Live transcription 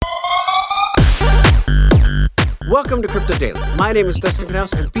Welcome to Crypto Daily. My name is Dustin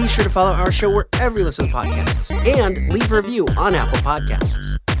Knaus, and be sure to follow our show wherever you listen to podcasts and leave a review on Apple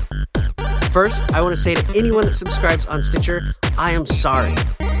Podcasts. First, I want to say to anyone that subscribes on Stitcher, I am sorry.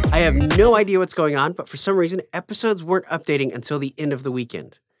 I have no idea what's going on, but for some reason, episodes weren't updating until the end of the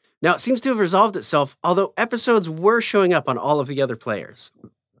weekend. Now, it seems to have resolved itself, although episodes were showing up on all of the other players.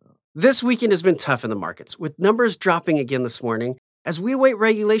 This weekend has been tough in the markets, with numbers dropping again this morning, as we await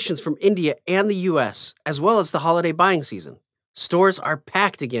regulations from India and the US, as well as the holiday buying season. Stores are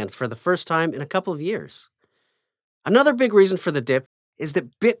packed again for the first time in a couple of years. Another big reason for the dip is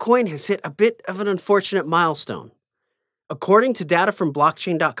that Bitcoin has hit a bit of an unfortunate milestone. According to data from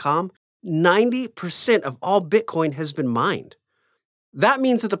blockchain.com, 90% of all Bitcoin has been mined. That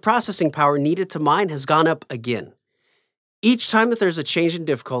means that the processing power needed to mine has gone up again. Each time that there's a change in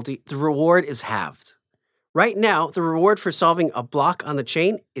difficulty, the reward is halved. Right now, the reward for solving a block on the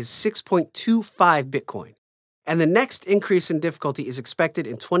chain is 6.25 Bitcoin, and the next increase in difficulty is expected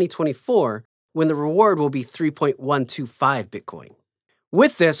in 2024, when the reward will be 3.125 Bitcoin.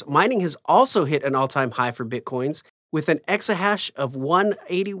 With this, mining has also hit an all-time high for Bitcoins, with an exahash of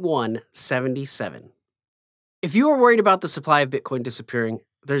 181.77. If you are worried about the supply of Bitcoin disappearing,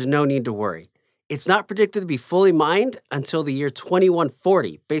 there's no need to worry. It's not predicted to be fully mined until the year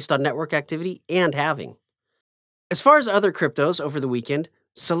 2140, based on network activity and halving. As far as other cryptos over the weekend,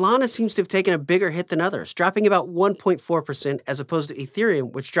 Solana seems to have taken a bigger hit than others, dropping about 1.4% as opposed to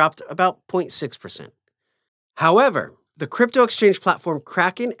Ethereum, which dropped about 0.6%. However, the crypto exchange platform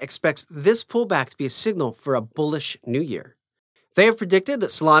Kraken expects this pullback to be a signal for a bullish new year. They have predicted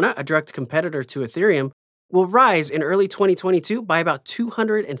that Solana, a direct competitor to Ethereum, will rise in early 2022 by about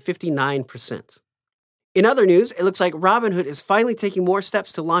 259%. In other news, it looks like Robinhood is finally taking more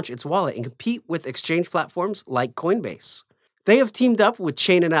steps to launch its wallet and compete with exchange platforms like Coinbase. They have teamed up with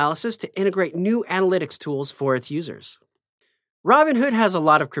Chainalysis to integrate new analytics tools for its users. Robinhood has a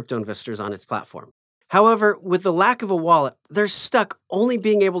lot of crypto investors on its platform. However, with the lack of a wallet, they're stuck only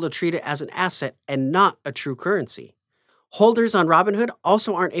being able to treat it as an asset and not a true currency. Holders on Robinhood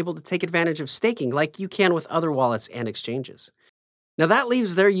also aren't able to take advantage of staking like you can with other wallets and exchanges. Now that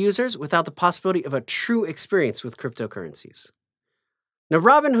leaves their users without the possibility of a true experience with cryptocurrencies. Now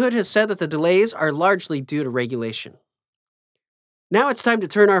Robinhood has said that the delays are largely due to regulation. Now it's time to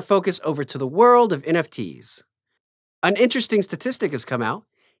turn our focus over to the world of NFTs. An interesting statistic has come out.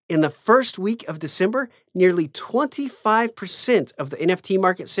 In the first week of December, nearly 25% of the NFT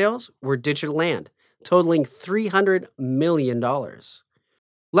market sales were digital land, totaling $300 million.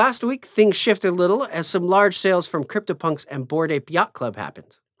 Last week, things shifted a little as some large sales from CryptoPunks and Bored Ape Yacht Club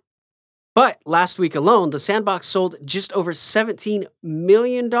happened. But last week alone, the Sandbox sold just over $17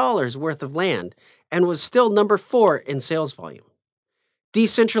 million worth of land and was still number 4 in sales volume.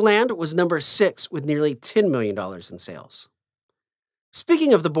 Decentraland was number 6 with nearly $10 million in sales.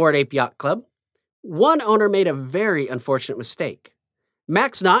 Speaking of the Bored Ape Yacht Club, one owner made a very unfortunate mistake.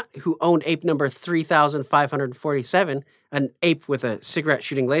 Max Knott, who owned ape number 3,547, an ape with a cigarette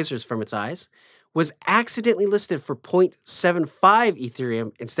shooting lasers from its eyes, was accidentally listed for 0.75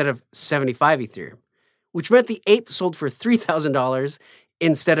 Ethereum instead of 75 Ethereum, which meant the ape sold for $3,000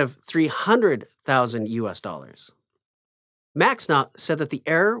 instead of $300,000 US. Max Knott said that the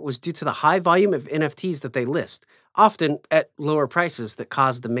error was due to the high volume of NFTs that they list, often at lower prices that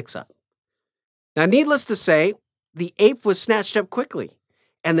caused the mix-up. Now, needless to say, the ape was snatched up quickly,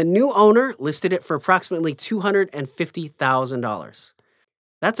 and the new owner listed it for approximately $250,000.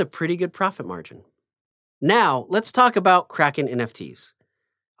 That's a pretty good profit margin. Now, let's talk about Kraken NFTs.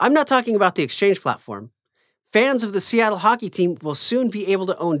 I'm not talking about the exchange platform. Fans of the Seattle hockey team will soon be able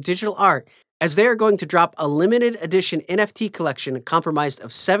to own digital art as they are going to drop a limited edition NFT collection comprised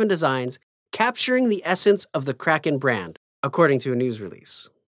of 7 designs capturing the essence of the Kraken brand, according to a news release.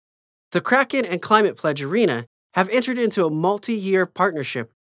 The Kraken and Climate Pledge Arena have entered into a multi-year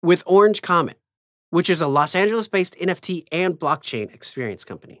partnership with Orange Comet, which is a Los Angeles-based NFT and blockchain experience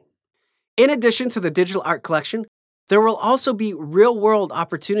company. In addition to the digital art collection, there will also be real-world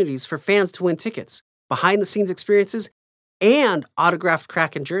opportunities for fans to win tickets, behind-the-scenes experiences, and autographed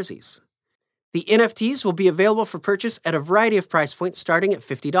Kraken jerseys. The NFTs will be available for purchase at a variety of price points starting at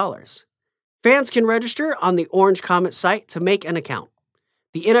 $50. Fans can register on the Orange Comet site to make an account.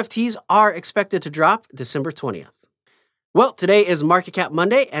 The NFTs are expected to drop December 20th. Well, today is Market Cap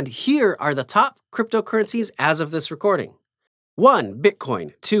Monday, and here are the top cryptocurrencies as of this recording. 1.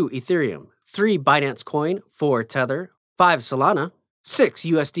 Bitcoin, 2. Ethereum, 3. Binance Coin, 4. Tether, 5. Solana, 6.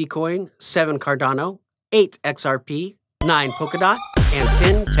 USD Coin, 7. Cardano, 8. XRP, 9. Polkadot, and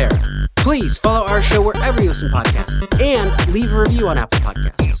 10. Terra. Please follow our show wherever you listen to podcasts, and leave a review on Apple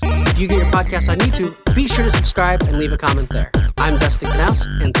Podcasts. If you get your podcast on YouTube, be sure to subscribe and leave a comment there. I'm Dustin Knaus,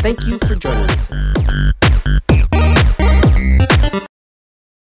 and thank you for joining me today.